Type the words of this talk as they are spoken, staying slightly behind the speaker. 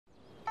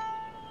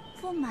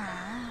驸马，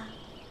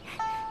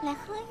来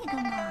喝一个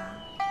嘛！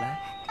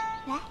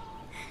来，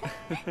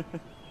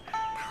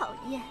讨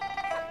厌。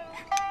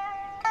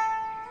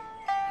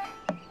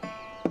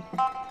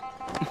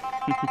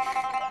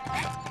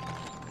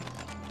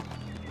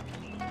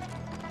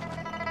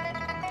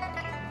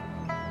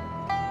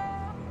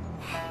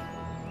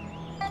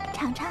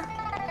尝尝。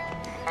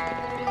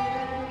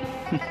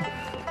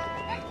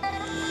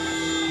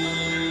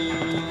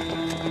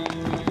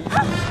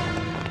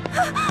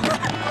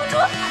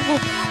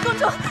公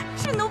主，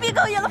是奴婢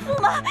勾引了驸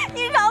马，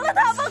你饶了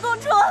他吧，公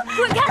主！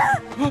滚开！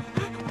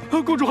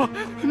公主，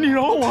你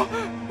饶了我，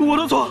我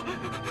的错。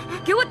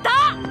给我打！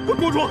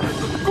公主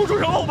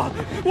饶了我吧，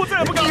我再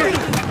也不敢了，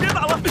别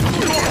打了，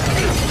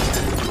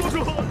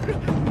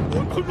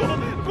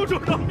公主，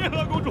饶命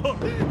啊，公主！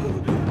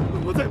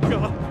我再也不敢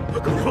了，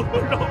公主，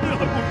饶命啊，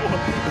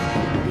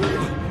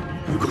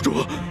公主！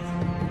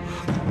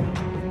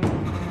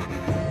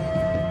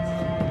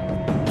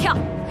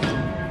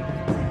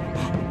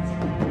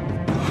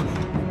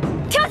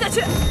跳下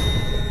去！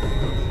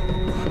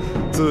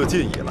自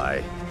晋以来，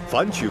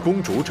凡娶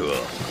公主者，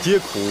皆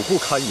苦不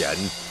堪言，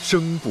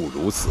生不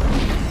如死。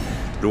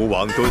如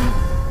王敦，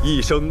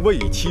一生为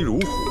妻如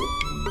虎；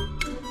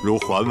如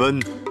桓温，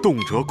动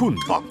辄棍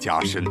棒加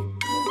身；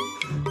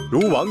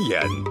如王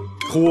衍，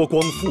脱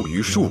光缚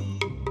于树；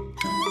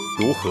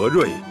如何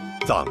瑞，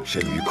葬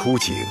身于枯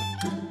井；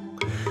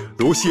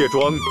如谢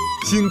庄，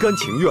心甘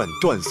情愿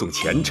断送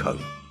前程；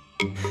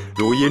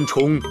如殷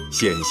冲，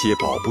险些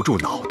保不住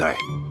脑袋。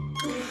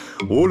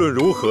无论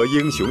如何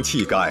英雄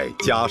气概，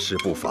家世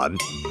不凡，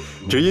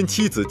只因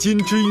妻子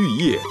金枝玉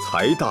叶，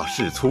财大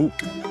势粗，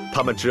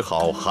他们只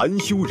好含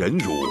羞忍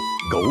辱，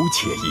苟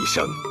且一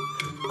生。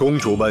公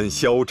主们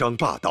嚣张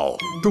霸道，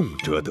动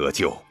辄得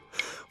救；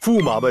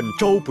驸马们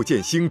朝不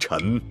见星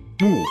辰，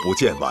暮不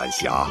见晚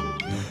霞，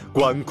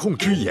管控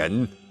之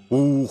言，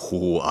呜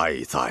呼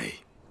哀哉。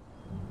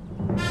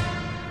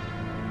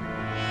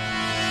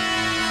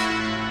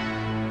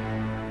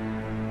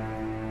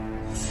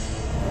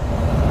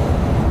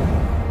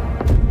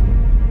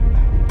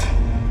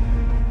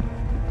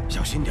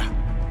小心点，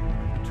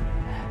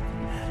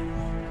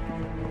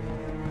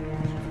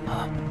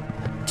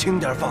轻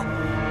点放。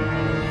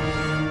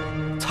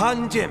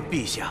参见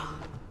陛下。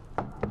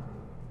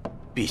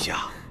陛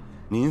下，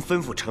您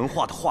吩咐陈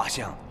画的画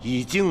像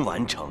已经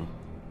完成。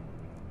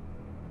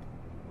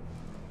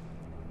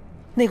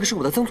那个是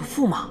我的曾祖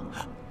父吗？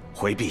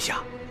回陛下，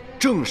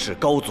正是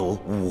高祖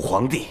武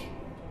皇帝。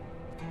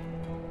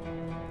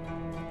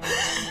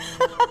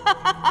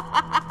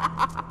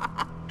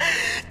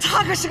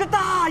他可是个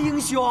大英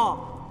雄，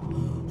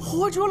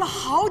活捉了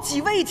好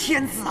几位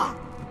天子啊！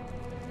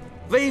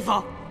威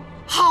风，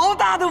好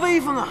大的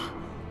威风啊！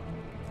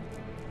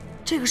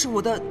这个是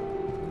我的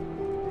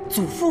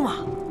祖父吗？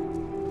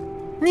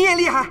你也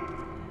厉害，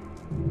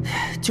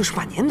就是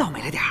把年倒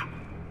霉了点儿，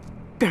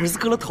被儿子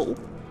割了头。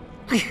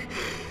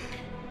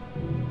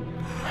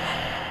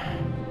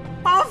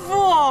阿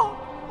父，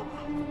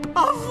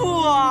阿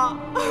父啊，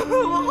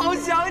我好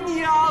想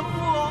你啊，阿父，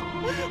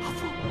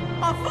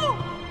阿父。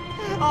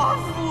阿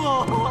父，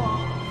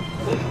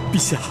陛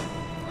下，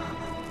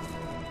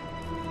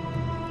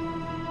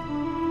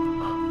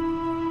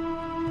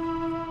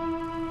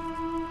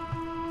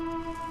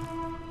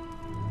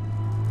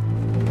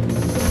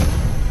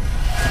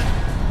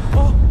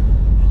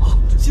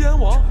西安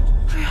王，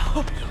哎呀，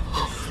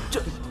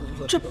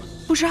这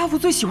不是阿父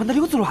最喜欢的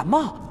刘子鸾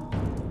吗？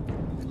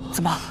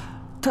怎么，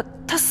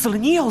他死了，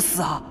你也要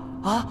死啊？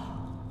啊？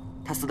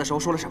他死的时候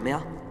说了什么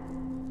呀？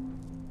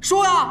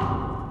说啊！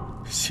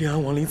西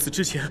安王临死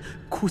之前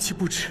哭泣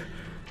不止，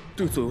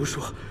对左右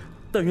说：“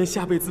但愿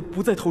下辈子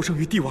不再投生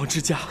于帝王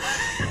之家。”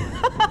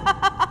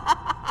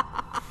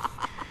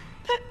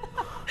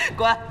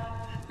滚，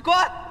滚！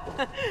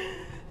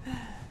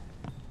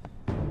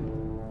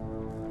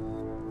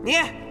你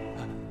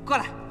过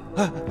来。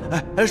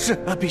是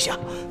陛下，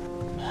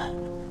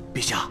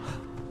陛下。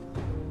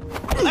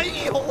哎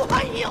呦！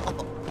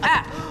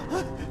哎，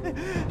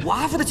我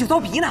阿父的酒糟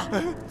鼻呢？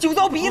酒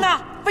糟鼻呢？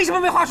为什么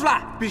没画出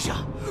来？陛下，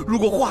如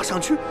果画上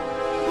去，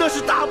那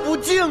是大不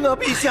敬啊！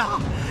陛下，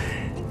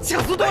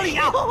强词夺理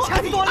呀！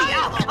强词夺理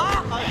呀！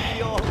啊！哎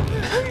呦！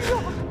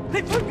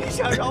陛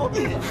下饶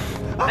命！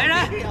来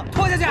人，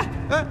拖下去！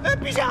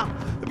陛下，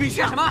干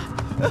什么？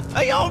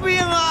要命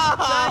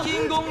啊！三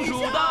阴公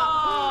主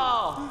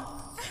到。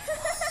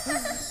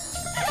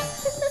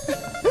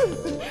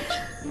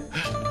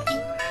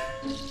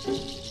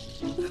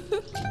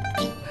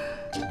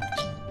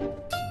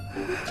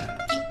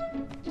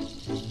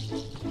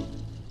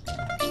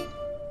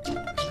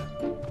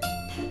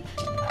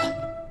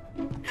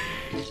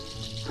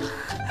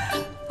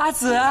阿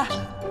紫，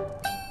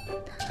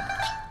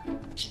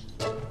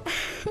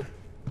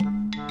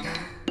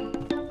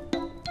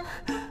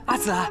阿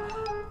紫，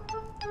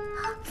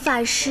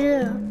法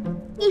师，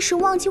一时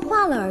忘记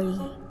画了而已，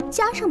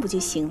加上不就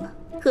行了？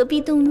何必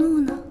动怒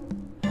呢？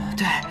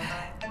对，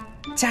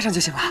加上就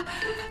行了。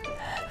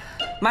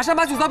马上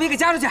把酒糟鼻给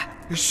加上去。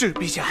是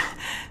陛下。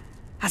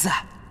阿紫，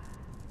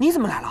你怎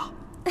么来了？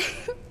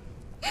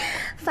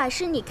法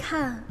师，你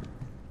看，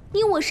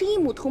你我是一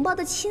母同胞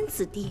的亲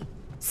子弟，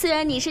虽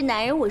然你是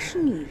男人，我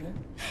是女人，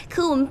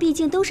可我们毕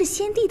竟都是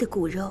先帝的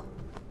骨肉。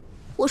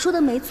我说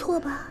的没错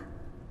吧？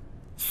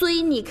所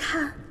以你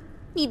看，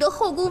你的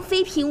后宫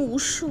妃嫔无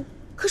数，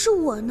可是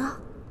我呢，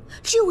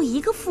只有一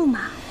个驸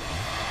马。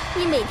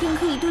你每天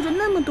可以对着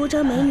那么多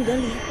张美女的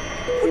脸，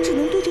我只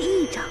能对着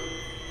一张，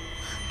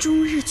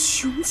终日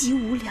穷极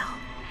无聊，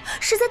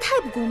实在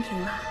太不公平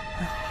了。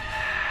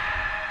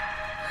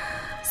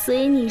所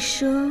以你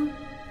说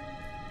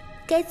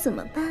该怎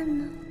么办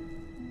呢？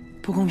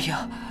不公平，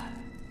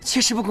确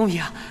实不公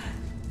平。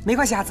没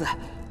关系，阿紫，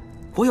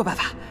我有办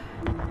法。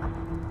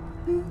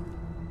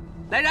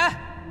来人，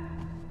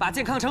把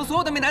健康城所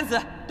有的美男子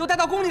都带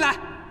到宫里来。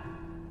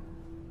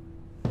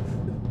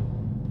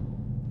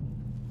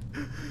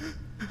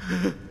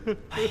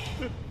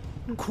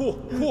哭！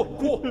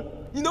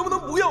你能不能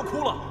不要哭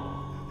了？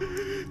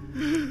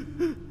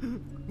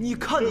你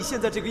看你现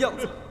在这个样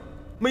子，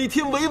每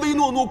天唯唯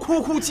诺诺、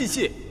哭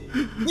泣，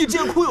你这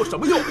样哭有什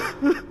么用？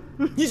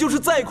你就是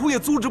再哭也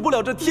阻止不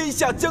了这天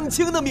下将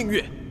倾的命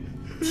运。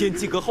天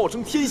机阁号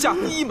称天下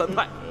第一门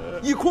派，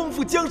以匡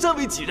复江山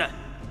为己任。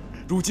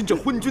如今这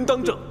昏君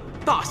当政，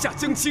大夏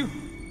将倾，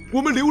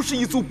我们刘氏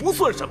一族不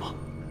算什么，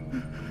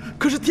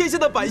可是天下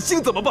的百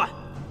姓怎么办？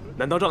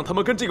难道让他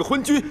们跟这个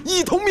昏君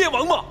一同灭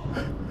亡吗？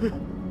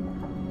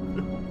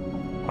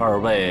二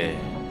位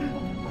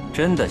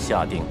真的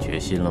下定决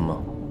心了吗？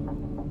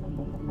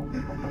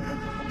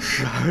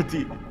是二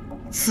弟，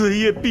子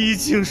夜毕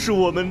竟是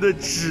我们的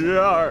侄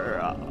儿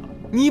啊！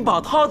你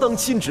把他当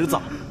亲侄子，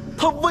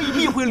他未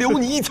必会留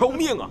你一条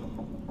命啊！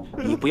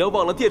你不要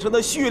忘了殿上那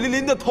血淋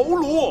淋的头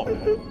颅，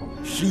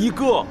是一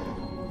个，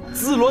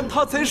子鸾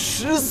他才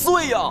10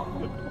岁呀！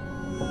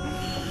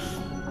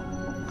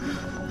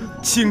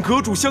请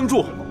阁主相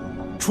助，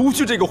除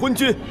去这个昏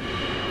君，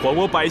还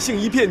我百姓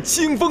一片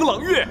清风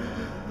朗月。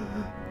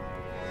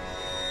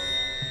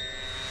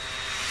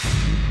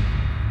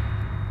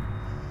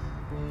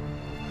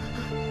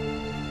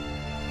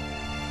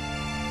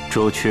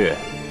朱雀，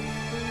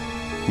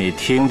你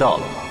听到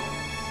了吗？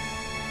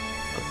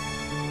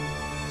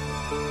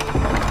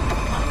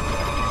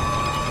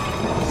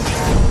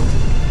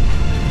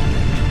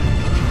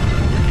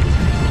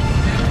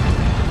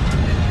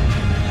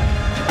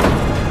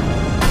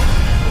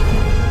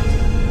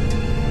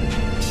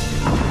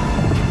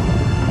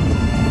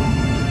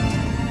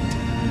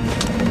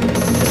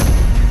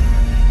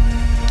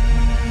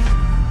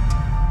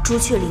朱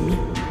雀领命。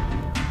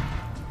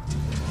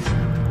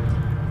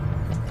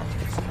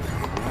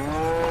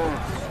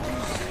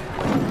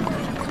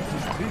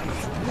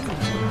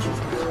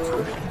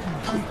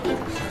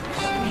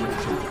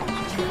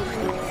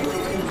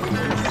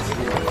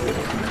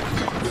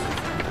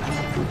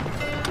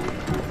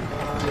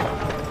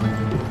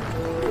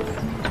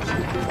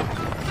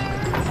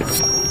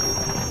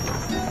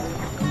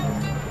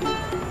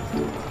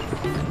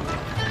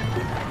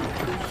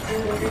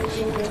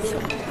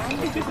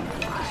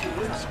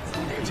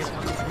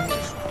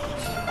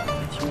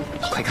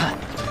快看，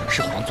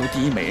是皇族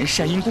第一美人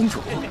善英公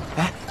主。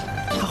哎，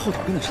她后头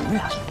跟的什么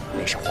呀？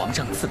那是皇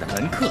上赐的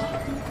门客，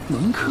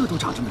门客都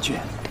长这么倔。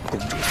公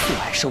主素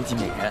爱收集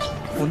美人，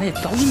府内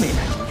早已美男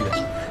如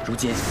云，如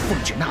今奉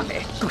旨纳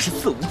美，更是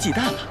肆无忌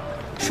惮了。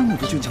这么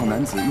多俊俏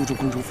男子入住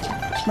公主府，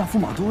那驸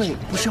马都尉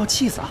不是要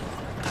气死啊？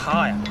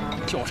他呀，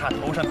就差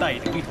头上戴一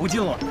顶绿头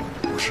巾了。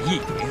不是一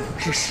顶，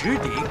是10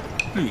顶，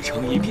绿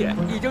成一片，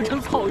已经成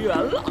草原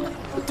了。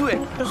对，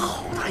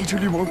好大一只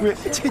绿魔龟，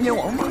千年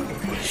王嘛。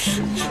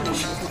是。